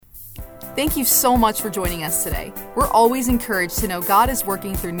Thank you so much for joining us today. We're always encouraged to know God is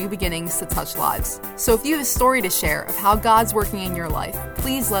working through New Beginnings to touch lives. So if you have a story to share of how God's working in your life,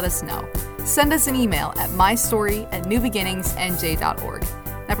 please let us know. Send us an email at mystory@newbeginningsnj.org.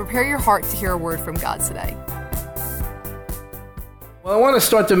 Now prepare your heart to hear a word from God today. Well, I want to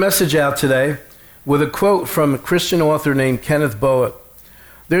start the message out today with a quote from a Christian author named Kenneth Boa.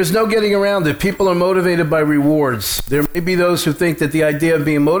 There's no getting around it. People are motivated by rewards. There may be those who think that the idea of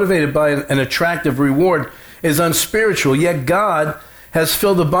being motivated by an attractive reward is unspiritual, yet God has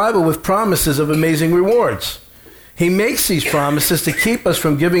filled the Bible with promises of amazing rewards. He makes these promises to keep us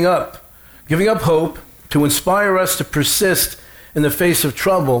from giving up hope, to inspire us to persist in the face of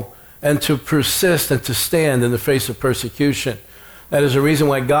trouble, and to persist and to stand in the face of persecution. That is the reason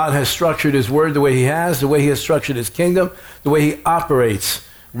why God has structured His Word the way He has, the way He has structured His kingdom, the way He operates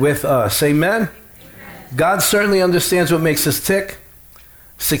with us. Amen? God certainly understands what makes us tick.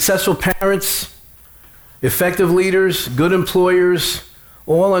 Successful parents, effective leaders, good employers,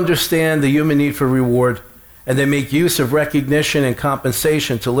 all understand the human need for reward, and they make use of recognition and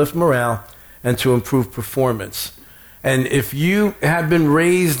compensation to lift morale and to improve performance. And if you have been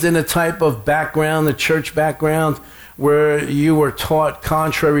raised in a type of background, the church background, where you were taught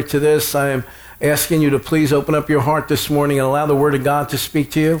contrary to this, I am asking you to please open up your heart this morning and allow the Word of God to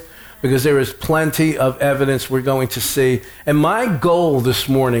speak to you, because there is plenty of evidence we're going to see. And my goal this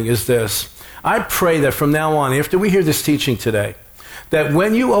morning is this. I pray that from now on, after we hear this teaching today, that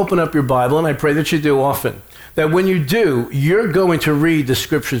when you open up your Bible, and I pray that you do often, that when you do, you're going to read the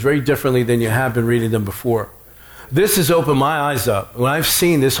Scriptures very differently than you have been reading them before. This has opened my eyes up when I've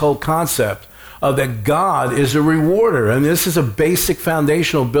seen this whole concept of that God is a rewarder. And this is a basic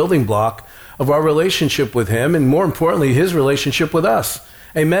foundational building block of our relationship with Him, and more importantly, His relationship with us.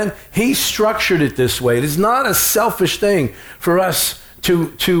 Amen? He structured it this way. It is not a selfish thing for us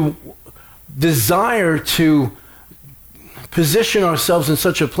to desire to position ourselves in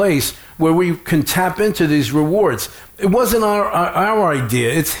such a place where we can tap into these rewards. It wasn't our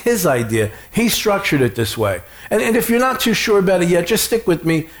idea. It's His idea. He structured it this way. And if you're not too sure about it yet, just stick with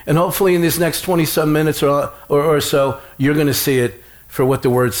me, and hopefully in this next 20-some minutes or so, you're going to see it for what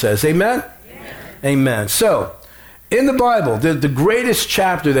the Word says. Amen? Amen. So, in the Bible, the greatest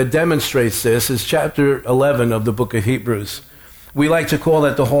chapter that demonstrates this is chapter 11 of the book of Hebrews. We like to call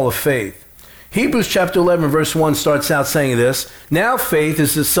that the Hall of Faith. Hebrews chapter 11 verse 1 starts out saying this: Now faith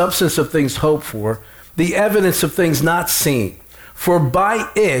is the substance of things hoped for, the evidence of things not seen. For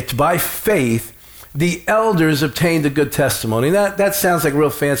by faith, the elders obtained a good testimony. That sounds like a real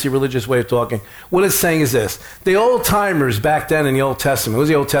fancy religious way of talking. What it's saying is this: the old timers back then in the Old Testament, what was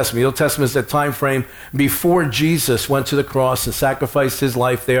the Old Testament? The Old Testament is that time frame before Jesus went to the cross and sacrificed His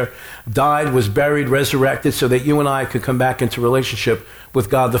life there, died, was buried, resurrected, so that you and I could come back into relationship with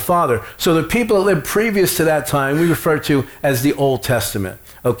God the Father. So the people that lived previous to that time, we refer to as the Old Testament.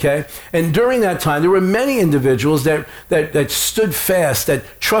 Okay? And during that time, there were many individuals that stood fast, that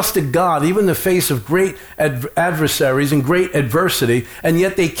trusted God, even in the face of great adversaries and great adversity, and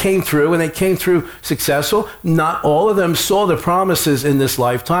yet they came through, and they came through successful. Not all of them saw the promises in this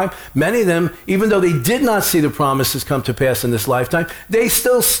lifetime. Many of them, even though they did not see the promises come to pass in this lifetime, they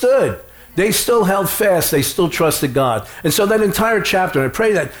still stood. They still held fast. They still trusted God. And so that entire chapter, and I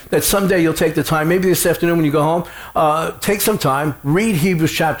pray that someday you'll take the time, maybe this afternoon when you go home, take some time, read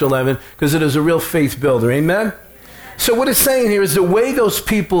Hebrews chapter 11, because it is a real faith builder. Amen? So what it's saying here is the way those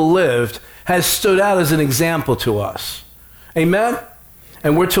people lived has stood out as an example to us. Amen?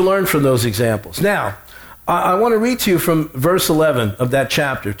 And we're to learn from those examples. Now, I want to read to you from verse 11 of that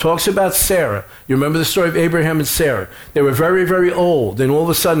chapter. It talks about Sarah. You remember the story of Abraham and Sarah. They were very, very old. And all of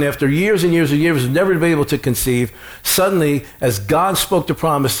a sudden, after years and years and years of never being able to conceive, suddenly, as God spoke the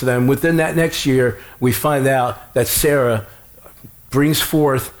promise to them, within that next year, we find out that Sarah brings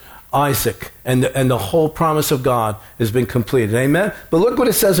forth Isaac. And the whole promise of God has been completed. Amen? But look what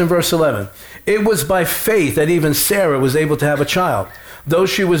it says in verse 11. It was by faith that even Sarah was able to have a child. Though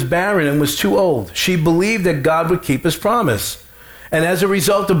she was barren and was too old, she believed that God would keep His promise. And as a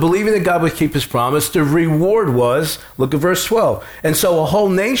result of believing that God would keep His promise, the reward was, look at verse 12. And so a whole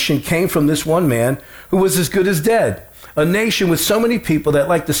nation came from this one man who was as good as dead. A nation with so many people that,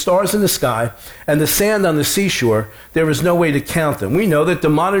 like the stars in the sky and the sand on the seashore, there is no way to count them. We know that the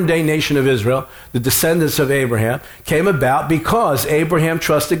modern day nation of Israel, the descendants of Abraham, came about because Abraham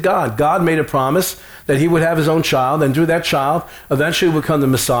trusted God. God made a promise that he would have his own child, and through that child eventually would come the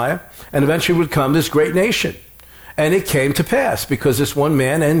Messiah, and eventually would come this great nation. And it came to pass because this one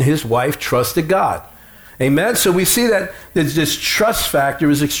man and his wife trusted God. Amen? So we see that this trust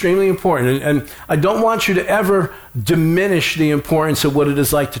factor is extremely important. And I don't want you to ever diminish the importance of what it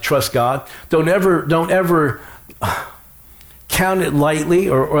is like to trust God. Don't ever count it lightly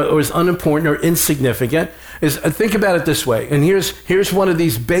or as unimportant or insignificant. Think about it this way. And here's one of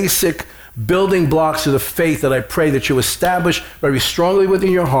these basic building blocks of the faith that I pray that you establish very strongly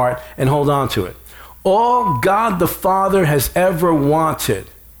within your heart and hold on to it. All God the Father has ever wanted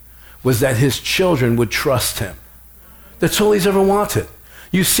was that his children would trust him. That's all he's ever wanted.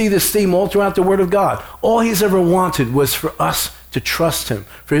 You see this theme all throughout the Word of God. All he's ever wanted was for us to trust him,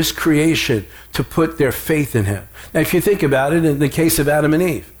 for his creation to put their faith in him. Now, if you think about it, in the case of Adam and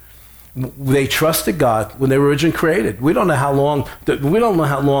Eve, they trusted God when they were originally created. We don't know how long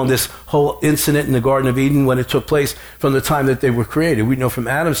this whole incident in the Garden of Eden, when it took place, from the time that they were created. We know from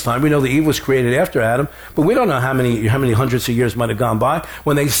Adam's time. We know that Eve was created after Adam, but we don't know how many hundreds of years might have gone by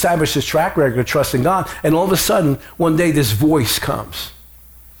when they established this track record of trusting God. And all of a sudden, one day, this voice comes.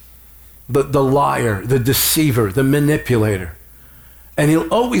 The liar, the deceiver, the manipulator. And he'll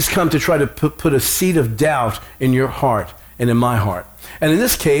always come to try to put a seed of doubt in your heart and in my heart. And in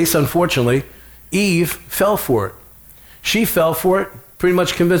this case, unfortunately, Eve fell for it. She fell for it, pretty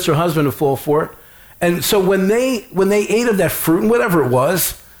much convinced her husband to fall for it. And so when they ate of that fruit, and whatever it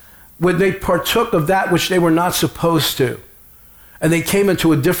was, when they partook of that which they were not supposed to, and they came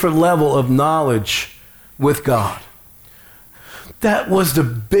into a different level of knowledge with God, that was the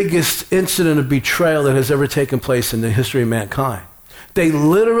biggest incident of betrayal that has ever taken place in the history of mankind. They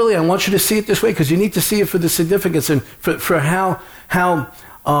literally, I want you to see it this way because you need to see it for the significance and for how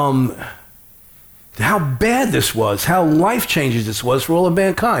bad this was, how life-changing this was for all of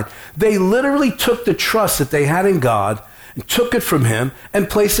mankind. They literally took the trust that they had in God and took it from him and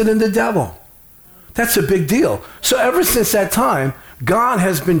placed it in the devil. That's a big deal. So ever since that time, God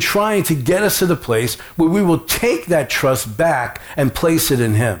has been trying to get us to the place where we will take that trust back and place it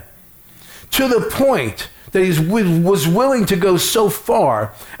in him. To the point that he was willing to go so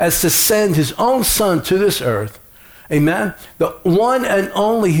far as to send his own son to this earth, amen, the one and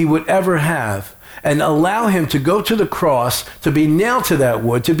only he would ever have, and allow him to go to the cross, to be nailed to that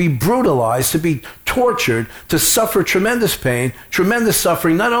wood, to be brutalized, to be tortured, to suffer tremendous pain, tremendous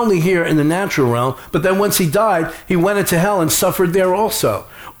suffering, not only here in the natural realm, but then once he died, he went into hell and suffered there also.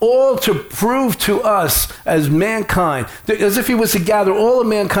 All to prove to us as mankind, as if he was to gather all of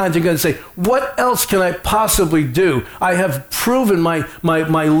mankind together and say, what else can I possibly do? I have proven my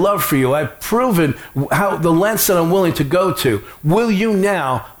love for you. I've proven how the lengths that I'm willing to go to. Will you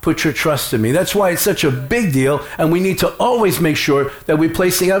now put your trust in me? That's why it's such a big deal, and we need to always make sure that we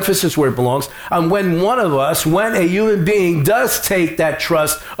place the emphasis where it belongs. And when one of us, when a human being does take that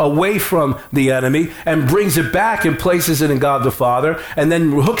trust away from the enemy and brings it back and places it in God the Father, and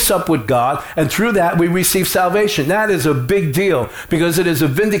then hooks up with God, and through that we receive salvation. That is a big deal because it is a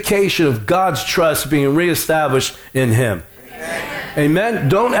vindication of God's trust being reestablished in him. Amen. Amen?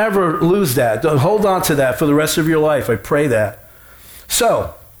 Don't ever lose that. Don't hold on to that for the rest of your life. I pray that.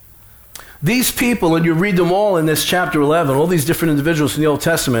 So, these people, and you read them all in this chapter 11, all these different individuals in the Old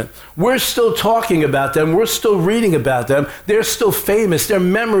Testament, we're still talking about them. We're still reading about them. They're still famous. Their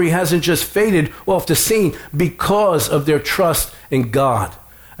memory hasn't just faded off the scene because of their trust in God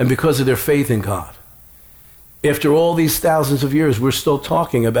and because of their faith in God. After all these thousands of years, we're still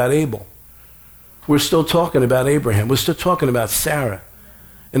talking about Abel. We're still talking about Abraham. We're still talking about Sarah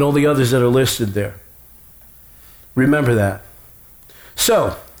and all the others that are listed there. Remember that.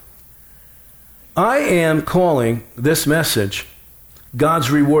 So, I am calling this message God's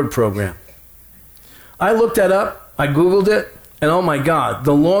Reward Program. I looked that up, I Googled it, and oh my God,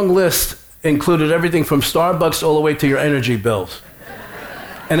 the long list included everything from Starbucks all the way to your energy bills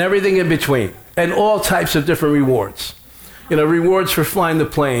and everything in between, and all types of different rewards. You know, rewards for flying the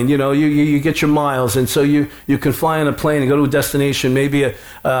plane. You know, you get your miles, and so you can fly on a plane and go to a destination, maybe at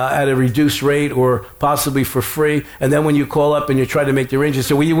a reduced rate or possibly for free. And then when you call up and you try to make the arrangements,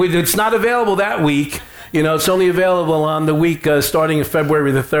 so it's not available that week. You know, it's only available on the week starting in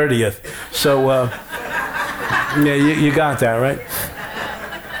February the 30th. So, yeah, you got that, right?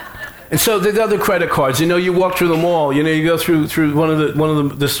 And so the other credit cards, you know, you walk through the mall, you know, you go through one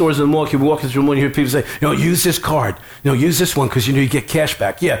of the stores in the mall, you walk through the mall, you hear people say, you know, use this card, you know, use this one because, you know, you get cash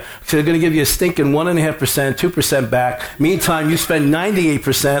back. Yeah, so they're going to give you a stinking 1.5%, 2% back. Meantime, you spend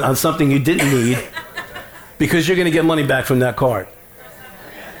 98% on something you didn't need because you're going to get money back from that card.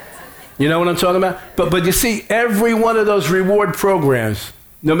 You know what I'm talking about? But you see, every one of those reward programs,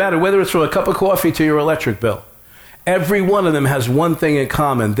 no matter whether it's from a cup of coffee to your electric bill, every one of them has one thing in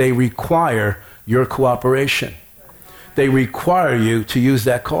common. They require your cooperation. they require you to use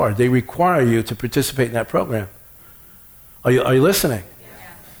that card. They require you to participate in that program. Are you listening?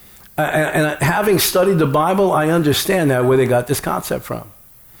 And having studied the Bible, I understand now where they got this concept from.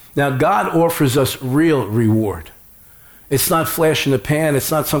 Now, God offers us real reward. It's not flash in the pan. It's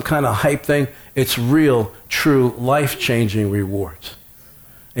not some kind of hype thing. It's real, true, life-changing rewards.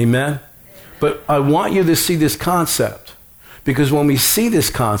 Amen? But I want you to see this concept, because when we see this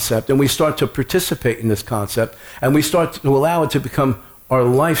concept and we start to participate in this concept and we start to allow it to become our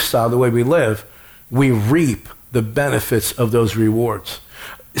lifestyle, the way we live, we reap the benefits of those rewards.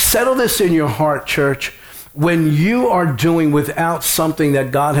 Settle this in your heart, church. When you are doing without something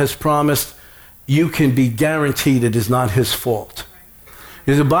that God has promised, you can be guaranteed it is not his fault.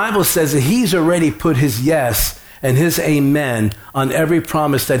 Because the Bible says that he's already put his yes and his amen on every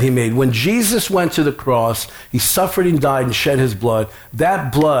promise that he made. When Jesus went to the cross, he suffered and died and shed his blood.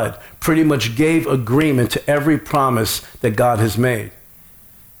 That blood pretty much gave agreement to every promise that God has made.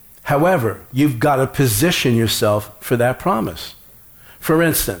 However, you've got to position yourself for that promise. For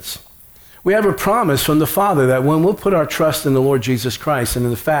instance, we have a promise from the Father that when we'll put our trust in the Lord Jesus Christ and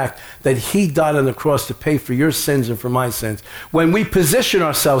in the fact that he died on the cross to pay for your sins and for my sins, when we position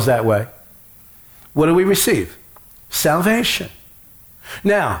ourselves that way, what do we receive? Salvation.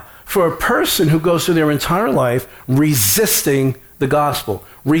 Now, for a person who goes through their entire life resisting the gospel,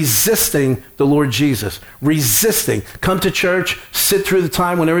 resisting the Lord Jesus, resisting, come to church, sit through the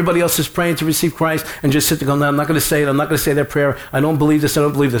time when everybody else is praying to receive Christ, and just sit there going, no, I'm not going to say it, I'm not going to say that prayer, I don't believe this, I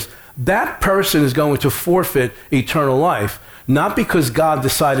don't believe this. That person is going to forfeit eternal life, not because God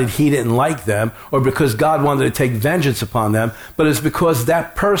decided he didn't like them or because God wanted to take vengeance upon them, but it's because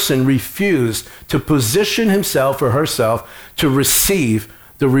that person refused to position himself or herself to receive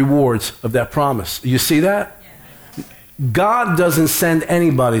the rewards of that promise. You see that? God doesn't send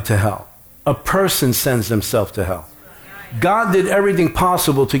anybody to hell. A person sends themselves to hell. God did everything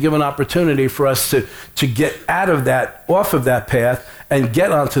possible to give an opportunity for us to get out of that, off of that path, and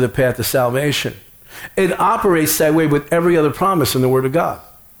get onto the path of salvation. It operates that way with every other promise in the Word of God.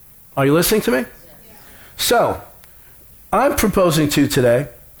 Are you listening to me? So, I'm proposing to you today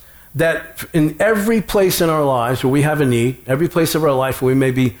that in every place in our lives where we have a need, every place of our life where we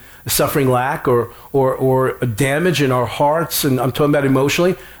may be suffering lack or damage in our hearts, and I'm talking about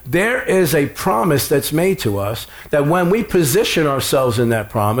emotionally, there is a promise that's made to us that when we position ourselves in that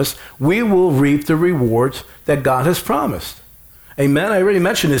promise, we will reap the rewards that God has promised. Amen? I already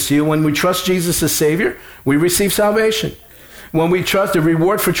mentioned this to you. When we trust Jesus as Savior, we receive salvation. When we trust, the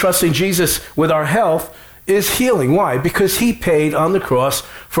reward for trusting Jesus with our health is healing. Why? Because he paid on the cross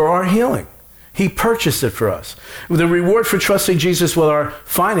for our healing. He purchased it for us. The reward for trusting Jesus with our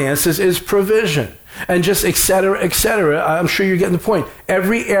finances is provision. And just et cetera, et cetera. I'm sure you're getting the point.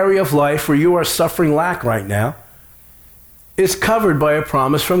 Every area of life where you are suffering lack right now is covered by a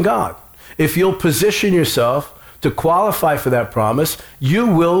promise from God. If you'll position yourself to qualify for that promise, you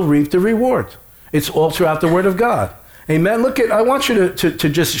will reap the reward. It's all throughout the Word of God. Amen. Look at, I want you to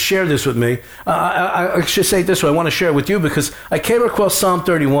just share this with me. I should say it this way. I want to share it with you because I came across Psalm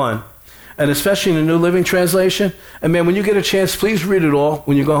 31, and especially in the New Living Translation. And man, when you get a chance, please read it all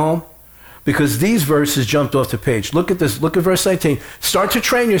when you go home, because these verses jumped off the page. Look at this. Look at verse 19. Start to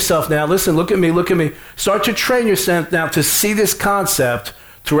train yourself now. Listen, look at me, look at me. Start to train yourself now to see this concept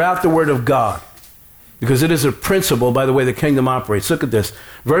throughout the Word of God, because it is a principle by the way the kingdom operates. Look at this.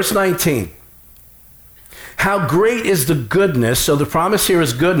 Verse 19. How great is the goodness, so the promise here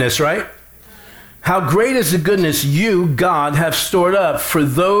is goodness, right? How great is the goodness you, God, have stored up for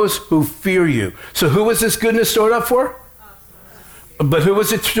those who fear you. So who was this goodness stored up for? But who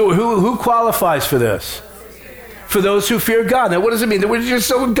was it? Who qualifies for this? For those who fear God. Now what does it mean? That we're just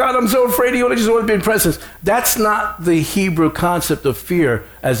so, God, I'm so afraid of you, I just want to be in presence. That's not the Hebrew concept of fear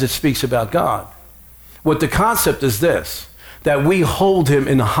as it speaks about God. What the concept is this, that we hold him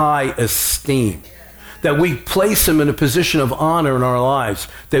in high esteem. That we place him in a position of honor in our lives,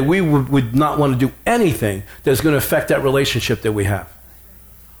 that we would not want to do anything that's going to affect that relationship that we have.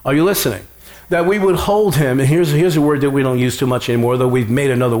 Are you listening? That we would hold him, and here's a word that we don't use too much anymore, though we've made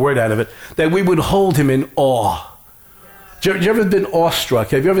another word out of it, that we would hold him in awe. Have you ever been awestruck?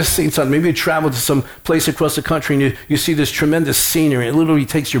 Have you ever seen something? Maybe you travel to some place across the country and you see this tremendous scenery, and it literally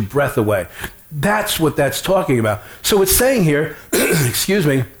takes your breath away. That's what that's talking about. So it's saying here, excuse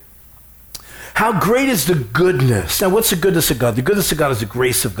me, how great is the goodness? Now, what's the goodness of God? The goodness of God is the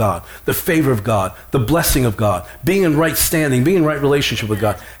grace of God, the favor of God, the blessing of God, being in right standing, being in right relationship with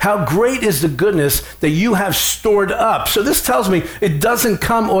God. How great is the goodness that you have stored up? So this tells me it doesn't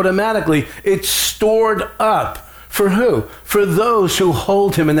come automatically. It's stored up. For who? For those who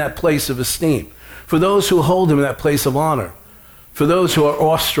hold him in that place of esteem. for those who hold him in that place of honor, for those who are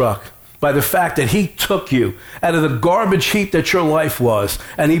awestruck by the fact that he took you out of the garbage heap that your life was,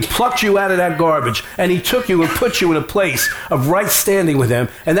 and he plucked you out of that garbage, and he took you and put you in a place of right standing with him.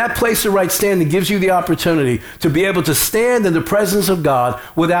 And that place of right standing gives you the opportunity to be able to stand in the presence of God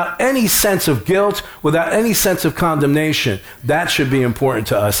without any sense of guilt, without any sense of condemnation. That should be important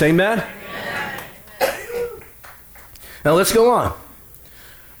to us. Amen? Now let's go on.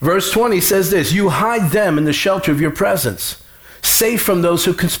 Verse 20 says this, you hide them in the shelter of your presence, safe from those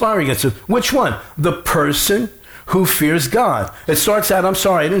who conspire against them. Which one? The person who fears God. It starts out, I'm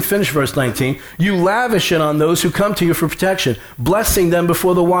sorry, I didn't finish verse 19. You lavish it on those who come to you for protection, blessing them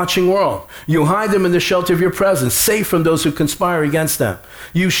before the watching world. You hide them in the shelter of your presence, safe from those who conspire against them.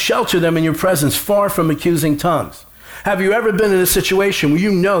 You shelter them in your presence, far from accusing tongues. Have you ever been in a situation where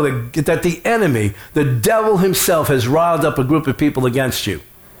you know that the enemy, the devil himself, has riled up a group of people against you?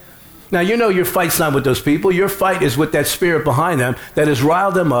 Now, you know your fight's not with those people. Your fight is with that spirit behind them that has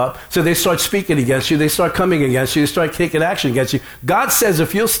riled them up. So they start speaking against you. They start coming against you. They start taking action against you. God says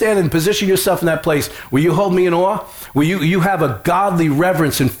if you'll stand and position yourself in that place where you hold me in awe, where you have a godly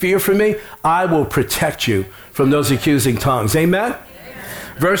reverence and fear for me, I will protect you from those accusing tongues. Amen?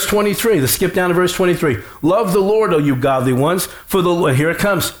 Verse 23, let's skip down to verse 23. Love the Lord, O you godly ones, for the Lord, here it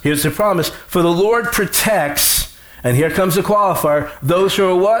comes, here's the promise, for the Lord protects, and here comes the qualifier, those who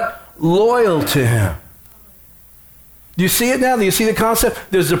are what? Loyal to him. Do you see it now? Do you see the concept?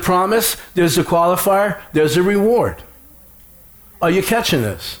 There's the promise, there's the qualifier, there's the reward. Are you catching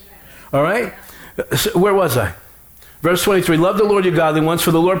this? All right? So where was I? Verse 23, love the Lord, you godly ones,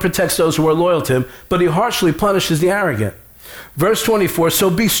 for the Lord protects those who are loyal to him, but he harshly punishes the arrogant. Verse 24, so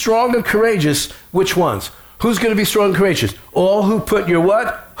be strong and courageous. Which ones? Who's going to be strong and courageous? All who put your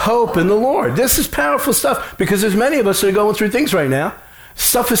what? Hope in the Lord. This is powerful stuff because there's many of us that are going through things right now.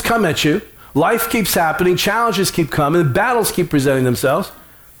 Stuff has come at you. Life keeps happening. Challenges keep coming. Battles keep presenting themselves.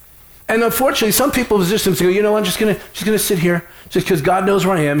 And unfortunately, some people position themselves and go, you know what, I'm just going to sit here just because God knows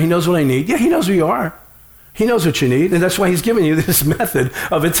where I am. He knows what I need. Yeah, he knows who you are. He knows what you need. And that's why he's giving you this method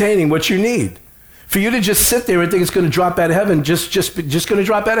of attaining what you need. For you to just sit there and think it's going to drop out of heaven, just going to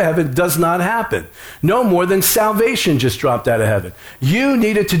drop out of heaven, does not happen. No more than salvation just dropped out of heaven. You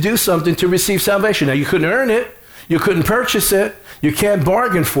needed to do something to receive salvation. Now, you couldn't earn it. You couldn't purchase it. You can't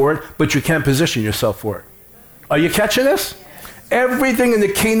bargain for it, but you can position yourself for it. Are you catching this? Everything in the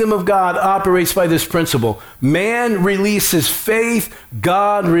kingdom of God operates by this principle. Man releases faith.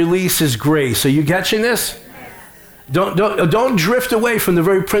 God releases grace. Are you catching this? Don't drift away from the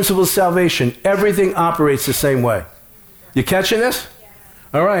very principle of salvation. Everything operates the same way. You catching this?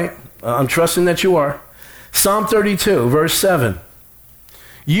 All right. I'm trusting that you are. Psalm 32, verse 7.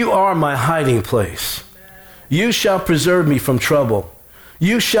 You are my hiding place. You shall preserve me from trouble.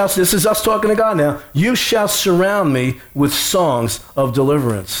 You shall, this is us talking to God now. You shall surround me with songs of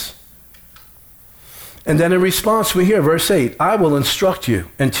deliverance. And then in response, we hear verse 8. I will instruct you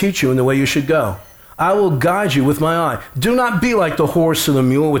and teach you in the way you should go. I will guide you with my eye. Do not be like the horse or the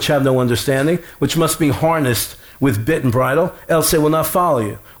mule, which have no understanding, which must be harnessed with bit and bridle, else they will not follow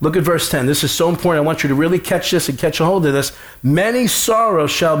you. Look at verse 10. This is so important. I want you to really catch this and catch a hold of this. Many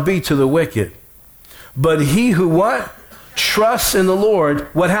sorrows shall be to the wicked, but he who what? Trusts in the Lord.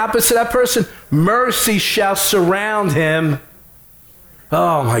 What happens to that person? Mercy shall surround him.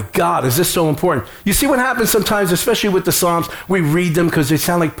 Oh my God, is this so important? You see what happens sometimes, especially with the Psalms, we read them because they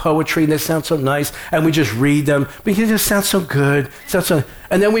sound like poetry and they sound so nice, and we just read them because they sound so good.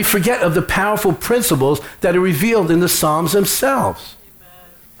 And then we forget of the powerful principles that are revealed in the Psalms themselves. Amen.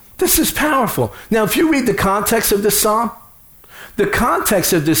 This is powerful. Now, if you read the context of this Psalm, the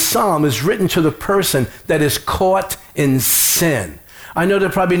context of this Psalm is written to the person that is caught in sin. I know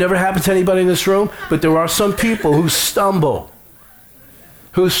that probably never happened to anybody in this room, but there are some people who stumble,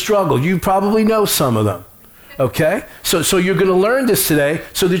 who struggle. You probably know some of them, okay? So you're going to learn this today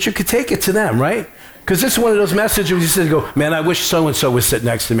so that you could take it to them, right? Because this is one of those messages where you sit and go, man, I wish so-and-so was sitting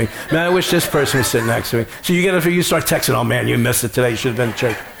next to me. Man, I wish this person was sitting next to me. So you get it, you start texting, oh man, you missed it today. You should have been in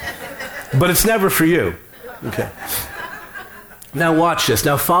church. But it's never for you, okay? Now watch this.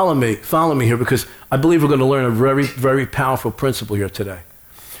 Now follow me here, because I believe we're going to learn a very, very powerful principle here today.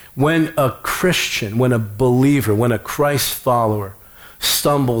 When a Christian, when a believer, when a Christ follower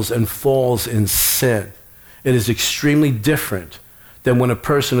stumbles and falls in sin, it is extremely different than when a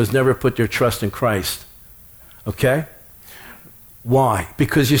person has never put their trust in Christ. Okay? Why?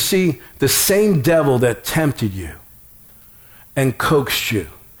 Because you see, the same devil that tempted you and coaxed you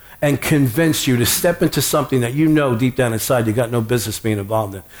and convinced you to step into something that you know deep down inside you got no business being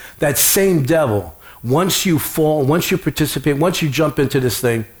involved in, that same devil, once you fall, once you participate, once you jump into this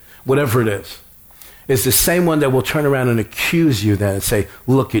thing, whatever it is, is the same one that will turn around and accuse you then and say,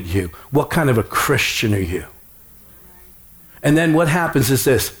 look at you. What kind of a Christian are you? And then what happens is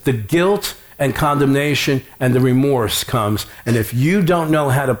this, the guilt and condemnation and the remorse comes. And if you don't know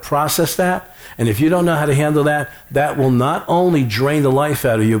how to process that, and if you don't know how to handle that, that will not only drain the life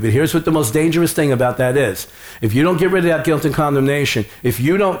out of you, but here's what the most dangerous thing about that is. If you don't get rid of that guilt and condemnation, if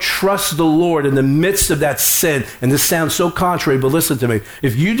you don't trust the Lord in the midst of that sin, and this sounds so contrary, but listen to me.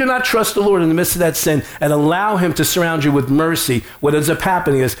 If you do not trust the Lord in the midst of that sin and allow him to surround you with mercy, what ends up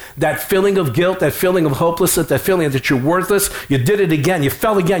happening is that feeling of guilt, that feeling of hopelessness, that feeling that you're worthless, you did it again, you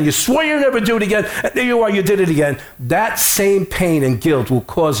fell again, you swore you'd never do it again, and there you are, you did it again. That same pain and guilt will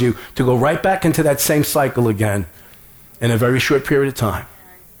cause you to go right back into that same cycle again in a very short period of time.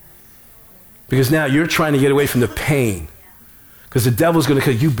 Because now you're trying to get away from the pain. Because the devil's going to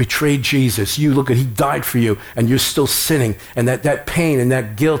say, you betrayed Jesus. You look at, he died for you, and you're still sinning. And that pain and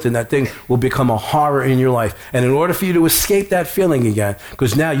that guilt and that thing will become a horror in your life. And in order for you to escape that feeling again,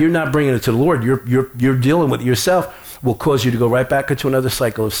 because now you're not bringing it to the Lord, you're dealing with it yourself, will cause you to go right back into another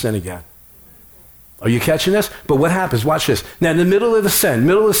cycle of sin again. Are you catching this? But what happens? Watch this. Now, in the middle of the sin,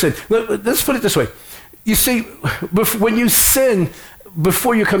 let's put it this way. You see, when you sin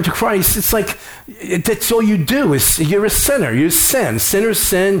before you come to Christ, it's like that's all you do. Is you're a sinner. You sin. Sinners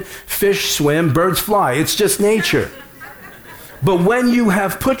sin, fish swim, birds fly. It's just nature. But when you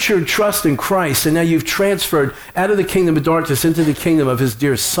have put your trust in Christ and now you've transferred out of the kingdom of darkness into the kingdom of his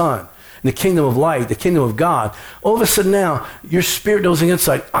dear Son, the kingdom of light, the kingdom of God, all of a sudden now your spirit knows on the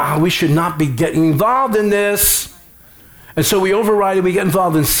inside, we should not be getting involved in this. And so we override it, we get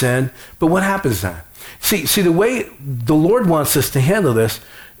involved in sin. But what happens then? See, the way the Lord wants us to handle this,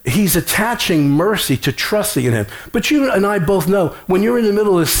 he's attaching mercy to trusting in him. But you and I both know, when you're in the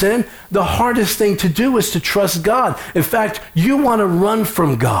middle of sin, the hardest thing to do is to trust God. In fact, you want to run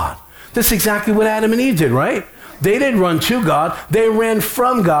from God. That's exactly what Adam and Eve did, right? They didn't run to God. They ran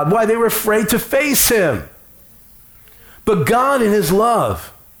from God. Why? They were afraid to face him. But God, in his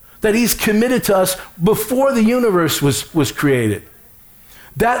love, that he's committed to us before the universe was created,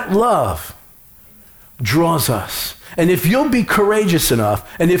 that love draws us. And if you'll be courageous enough,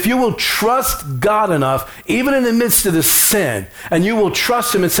 and if you will trust God enough, even in the midst of the sin, and you will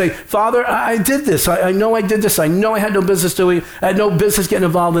trust him and say, Father, I did this. I know I did this. I know I had no business doing it. I had no business getting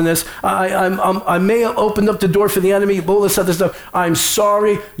involved in this. I may have opened up the door for the enemy, all this other stuff. I'm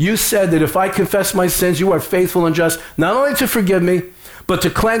sorry. You said that if I confess my sins, you are faithful and just, not only to forgive me, but to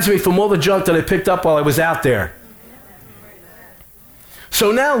cleanse me from all the junk that I picked up while I was out there.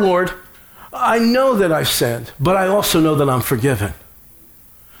 So now, Lord, I know that I've sinned, but I also know that I'm forgiven.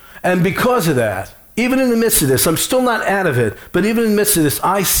 And because of that, even in the midst of this, I'm still not out of it, but even in the midst of this,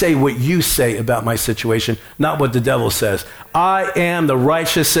 I say what you say about my situation, not what the devil says. I am the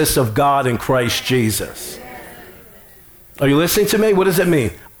righteousness of God in Christ Jesus. Are you listening to me? What does that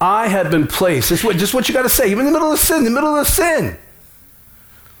mean? I have been placed. This is just what you got to say, even in the middle of sin,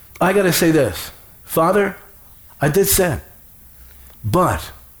 I got to say this. Father, I did sin,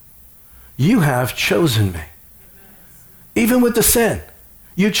 but you have chosen me. Even with the sin,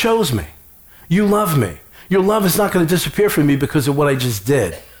 you chose me. You love me. Your love is not going to disappear from me because of what I just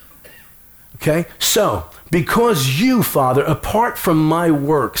did. Okay? So, because you, Father, apart from my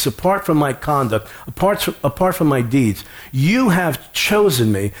works, apart from my conduct, apart from my deeds, you have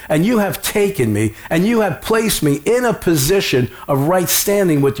chosen me, and you have taken me, and you have placed me in a position of right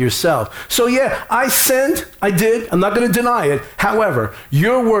standing with yourself. So yeah, I sinned, I did, I'm not going to deny it. However,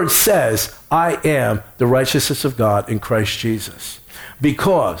 your word says, I am the righteousness of God in Christ Jesus.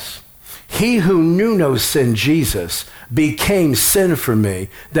 Because he who knew no sin, Jesus, became sin for me,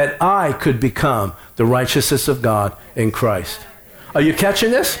 that I could become the righteousness of God in Christ. Are you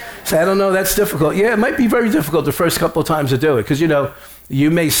catching this? Say, I don't know, that's difficult. Yeah, it might be very difficult the first couple of times to do it, because,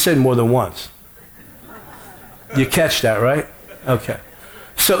 you may sin more than once. You catch that, right? Okay.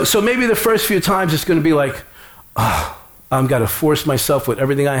 So maybe the first few times it's going to be like, I've got to force myself with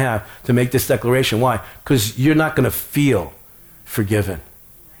everything I have to make this declaration. Why? Because you're not going to feel forgiven.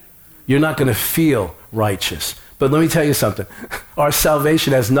 You're not going to feel righteous. But let me tell you something. Our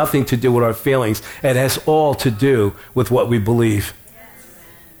salvation has nothing to do with our feelings. It has all to do with what we believe.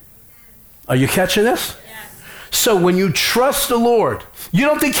 Are you catching this? So when you trust the Lord, you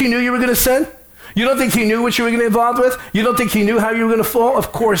don't think he knew you were going to sin? You don't think he knew what you were going to get involved with? You don't think he knew how you were going to fall?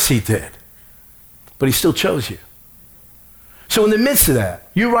 Of course he did. But he still chose you. So in the midst of that,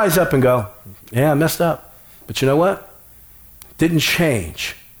 you rise up and go, yeah, I messed up. But you know what? Didn't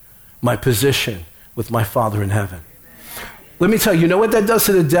change my position with my Father in heaven. Let me tell you, you know what that does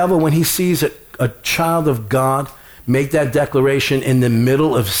to the devil when he sees a child of God make that declaration in the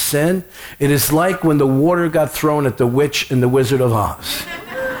middle of sin, it is like when the water got thrown at the witch in the Wizard of Oz.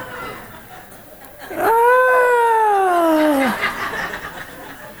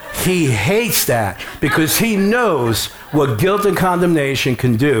 He hates that because he knows what guilt and condemnation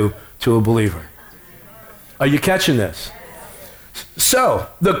can do to a believer. Are you catching this? So,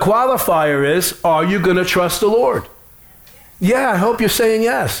 the qualifier is, are you going to trust the Lord? Yeah, I hope you're saying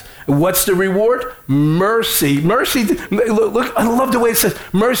yes. What's the reward? Mercy. Mercy, look, I love the way it says,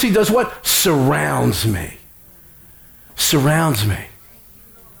 mercy does what? Surrounds me. Surrounds me.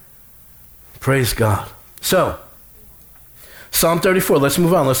 Praise God. So, Psalm 34, let's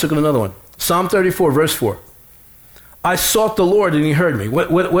move on. Let's look at another one. Psalm 34, verse 4. I sought the Lord and he heard me.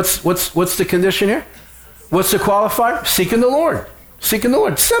 What's the condition here? What's the qualifier? Seeking the Lord. Seeking the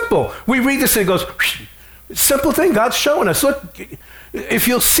Lord. Simple. We read this and it goes, simple thing. God's showing us. Look, if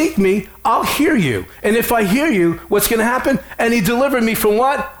you'll seek me, I'll hear you. And if I hear you, what's going to happen? And he delivered me from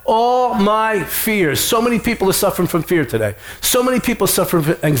what? All my fears. So many people are suffering from fear today. So many people suffer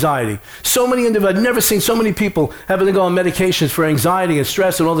from anxiety. So many individuals. I've never seen so many people having to go on medications for anxiety and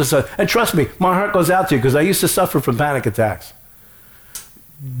stress and all this stuff. And trust me, my heart goes out to you because I used to suffer from panic attacks.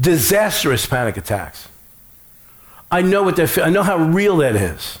 Disastrous panic attacks. I know what they feel. I know how real that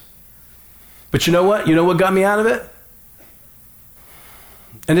is. But you know what? You know what got me out of it?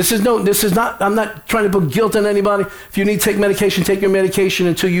 And this is not, I'm not trying to put guilt on anybody. If you need to take medication, take your medication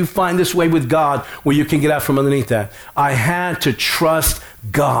until you find this way with God where you can get out from underneath that. I had to trust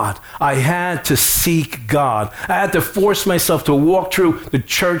God. I had to seek God. I had to force myself to walk through the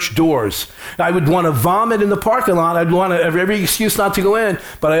church doors. I would want to vomit in the parking lot. I'd want to have every excuse not to go in.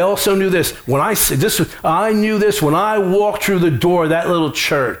 But I also knew this. I knew this when I walked through the door of that little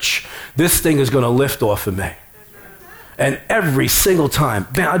church. This thing is going to lift off of me. And every single time,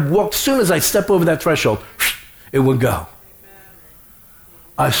 man, I'd walk, as soon as I step over that threshold, it would go.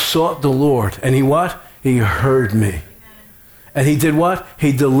 I sought the Lord, and he what? He heard me. And he did what?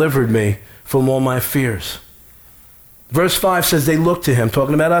 He delivered me from all my fears. Verse 5 says they looked to him,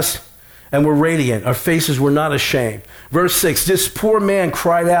 talking about us, and were radiant. Our faces were not ashamed. Verse 6, this poor man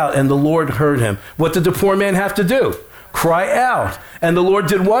cried out, and the Lord heard him. What did the poor man have to do? Cry out. And the Lord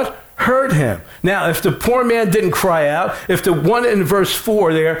did what? Heard him. Now, if the poor man didn't cry out, if the one in verse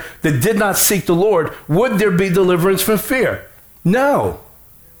 4 there that did not seek the Lord, would there be deliverance from fear? No.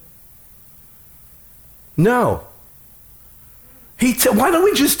 No. Why don't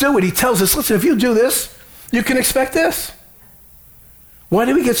we just do it? He tells us, listen, if you do this, you can expect this. Why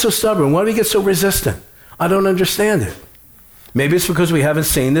do we get so stubborn? Why do we get so resistant? I don't understand it. Maybe it's because we haven't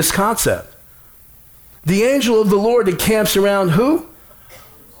seen this concept. The angel of the Lord encamps around who?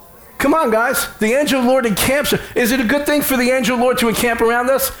 Come on, guys. The angel of the Lord encamps. Is it a good thing for the angel of the Lord to encamp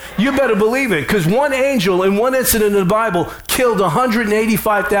around us? You better believe it, because one angel in one incident in the Bible killed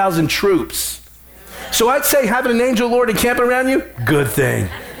 185,000 troops. So I'd say having an angel of the Lord encamp around you, good thing.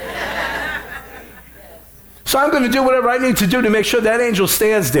 So I'm going to do whatever I need to do to make sure that angel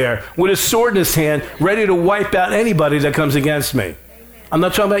stands there with a sword in his hand, ready to wipe out anybody that comes against me. I'm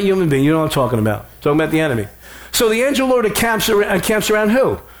not talking about human beings. You know what I'm talking about. I'm talking about the enemy. So the angel of the Lord encamps around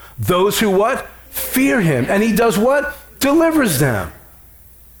who? Those who what? Fear him. And he does what? Delivers them.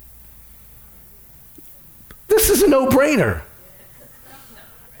 This is a no-brainer.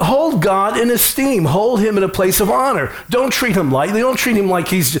 Hold God in esteem. Hold him in a place of honor. Don't treat him lightly. Don't treat him like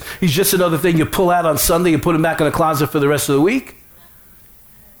he's just another thing you pull out on Sunday and put him back in the closet for the rest of the week.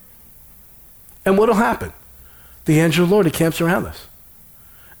 And what will happen? The angel of the Lord encamps around us.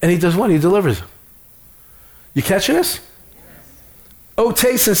 And he does what? He delivers them. You catching this? Oh,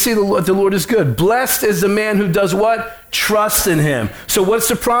 taste and see the Lord is good. Blessed is the man who does what? Trust in him. So what's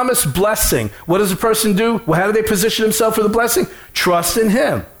the promise? Blessing. What does a person do? Well, how do they position themselves for the blessing? Trust in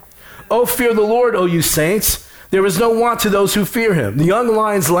him. Oh, fear the Lord, O you saints. There is no want to those who fear him. The young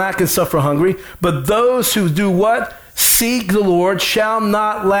lions lack and suffer hungry, but those who do what? Seek the Lord shall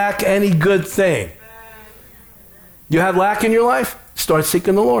not lack any good thing. You have lack in your life? Start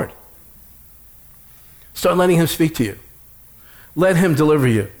seeking the Lord. Start letting him speak to you. Let him deliver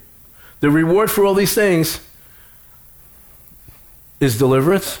you. The reward for all these things is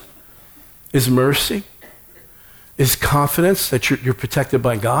deliverance, is mercy, is confidence that you're protected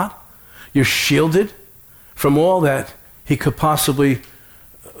by God. You're shielded from all that he could possibly,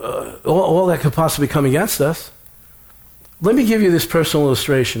 all that could possibly come against us. Let me give you this personal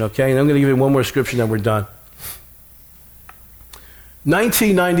illustration, okay? And I'm going to give you one more scripture, then we're done.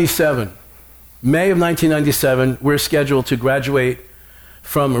 1997. May of 1997, we're scheduled to graduate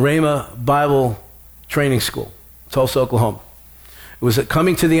from Rhema Bible Training School, Tulsa, Oklahoma. It was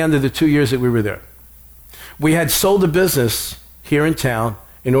coming to the end of the 2 years that we were there. We had sold a business here in town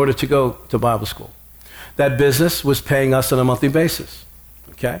in order to go to Bible school. That business was paying us on a monthly basis,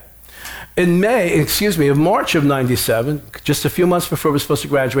 okay? In March of 97, just a few months before we were supposed to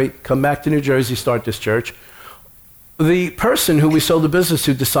graduate, come back to New Jersey, start this church, the person who we sold the business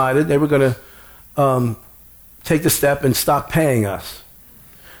to decided they were going to take the step and stop paying us.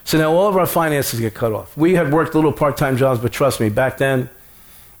 So now all of our finances get cut off. We had worked little part-time jobs, but trust me, back then,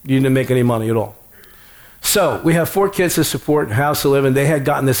 you didn't make any money at all. So we have 4 kids to support, a house to live in. They had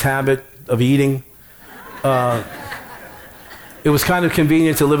gotten this habit of eating. It was kind of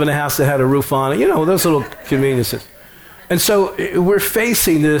convenient to live in a house that had a roof on it, those little conveniences. And so we're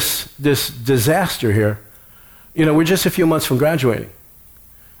facing this disaster here. We're just a few months from graduating.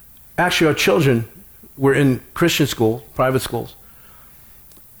 Actually, our children were in Christian school, private schools.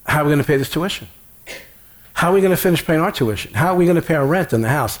 How are we going to pay this tuition? How are we going to finish paying our tuition? How are we going to pay our rent in the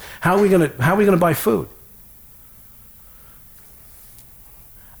house? How are we going to buy food?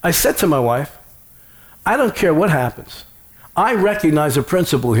 I said to my wife, I don't care what happens. I recognize a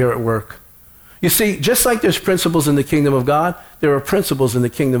principle here at work. You see, just like there's principles in the kingdom of God, there are principles in the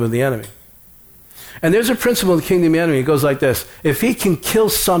kingdom of the enemy. And there's a principle in the kingdom of the enemy. It goes like this. If he can kill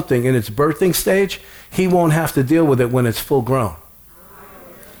something in its birthing stage, he won't have to deal with it when it's full grown.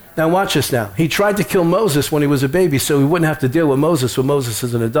 Now watch this now. He tried to kill Moses when he was a baby so he wouldn't have to deal with Moses when Moses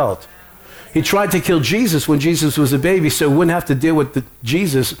is an adult. He tried to kill Jesus when Jesus was a baby so he wouldn't have to deal with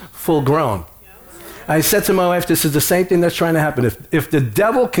Jesus full grown. I said to my wife, this is the same thing that's trying to happen. If the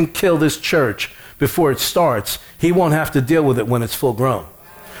devil can kill this church before it starts, he won't have to deal with it when it's full grown.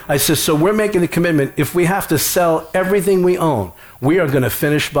 I said, so we're making a commitment. If we have to sell everything we own, we are going to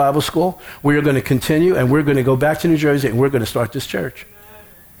finish Bible school, we are going to continue, and we're going to go back to New Jersey, and we're going to start this church.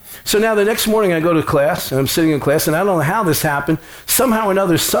 So now the next morning I go to class, and I'm sitting in class, and I don't know how this happened. Somehow or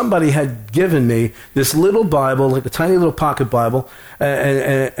another, somebody had given me this little Bible, like a tiny little pocket Bible,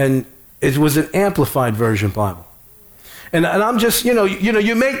 and it was an amplified version Bible. And I'm just,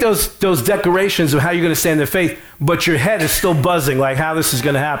 you make those declarations of how you're going to stand in faith, but your head is still buzzing like how this is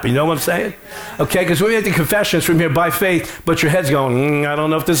going to happen. You know what I'm saying? Okay, because we make the confessions from here by faith, but your head's going, I don't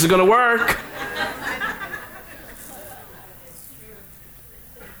know if this is going to work.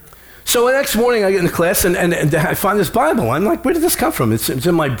 So the next morning I get into class and I find this Bible. I'm like, where did this come from? It's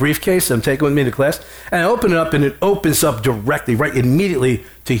in my briefcase. I'm taking it with me to class. And I open it up and it opens up directly, right immediately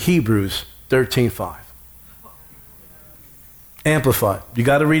to Hebrews 13:5. Amplified. You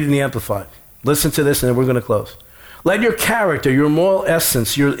got to read it in the Amplified. Listen to this and then we're going to close. Let your character, your moral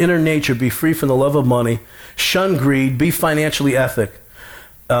essence, your inner nature be free from the love of money. Shun greed. Be financially ethical.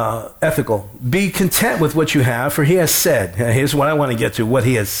 Be content with what you have, for he has said, here's what I want to get to, what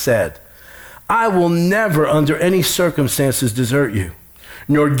he has said. I will never under any circumstances desert you,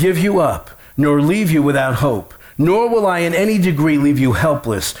 nor give you up, nor leave you without hope, nor will I in any degree leave you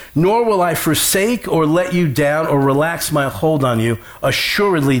helpless, nor will I forsake or let you down or relax my hold on you,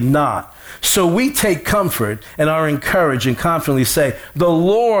 assuredly not. So we take comfort and are encouraged and confidently say, the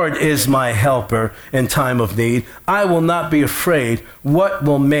Lord is my helper in time of need. I will not be afraid. What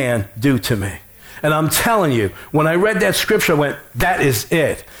will man do to me? And I'm telling you, when I read that scripture, I went, that is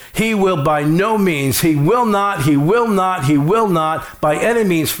it. He will by no means, he will not by any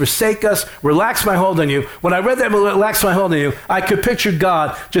means forsake us, relax my hold on you. When I read that, relax my hold on you, I could picture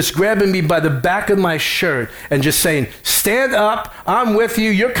God just grabbing me by the back of my shirt and just saying, stand up, I'm with you,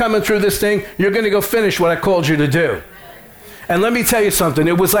 you're coming through this thing, you're going to go finish what I called you to do. And let me tell you something,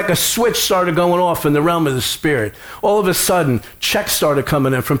 it was like a switch started going off in the realm of the spirit. All of a sudden, checks started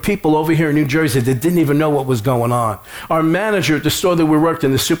coming in from people over here in New Jersey that didn't even know what was going on. Our manager at the store that we worked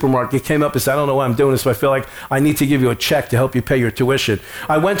in, the supermarket, came up and said, I don't know why I'm doing this, but I feel like I need to give you a check to help you pay your tuition.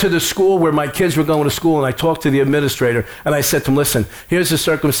 I went to the school where my kids were going to school, and I talked to the administrator, and I said to him, listen, here's the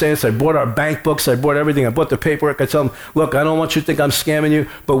circumstance. I bought our bank books, I bought everything, I bought the paperwork. I tell them, look, I don't want you to think I'm scamming you,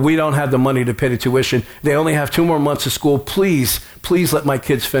 but we don't have the money to pay the tuition. They only have 2 more months of school. Please let my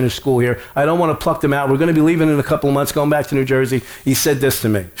kids finish school here. I don't want to pluck them out. We're going to be leaving in a couple of months, going back to New Jersey. He said this to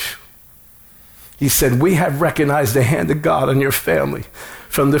me. He said, we have recognized the hand of God on your family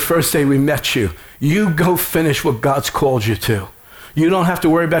from the first day we met you. You go finish what God's called you to. You don't have to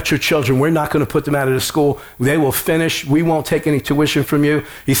worry about your children. We're not going to put them out of the school. They will finish. We won't take any tuition from you.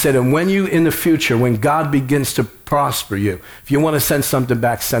 He said, and when you, in the future, when God begins to prosper you, if you want to send something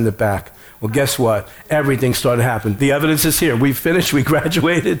back, send it back. Well, guess what? Everything started happening. The evidence is here. We finished. We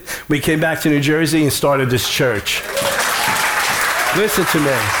graduated. We came back to New Jersey and started this church. Listen to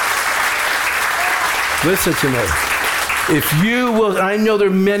me. Listen to me. If you will, I know there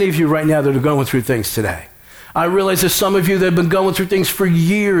are many of you right now that are going through things today. I realize there's some of you that have been going through things for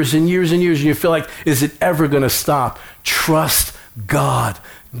years and years and years, and you feel like, is it ever going to stop? Trust God.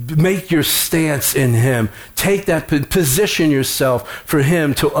 Make your stance in Him. Take that, position yourself for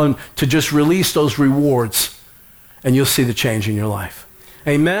Him to just release those rewards, and you'll see the change in your life.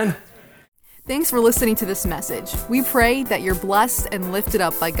 Amen? Thanks for listening to this message. We pray that you're blessed and lifted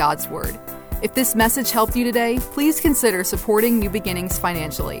up by God's Word. If this message helped you today, please consider supporting New Beginnings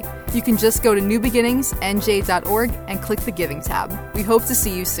financially. You can just go to newbeginningsnj.org and click the Giving tab. We hope to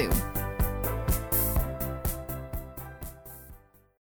see you soon.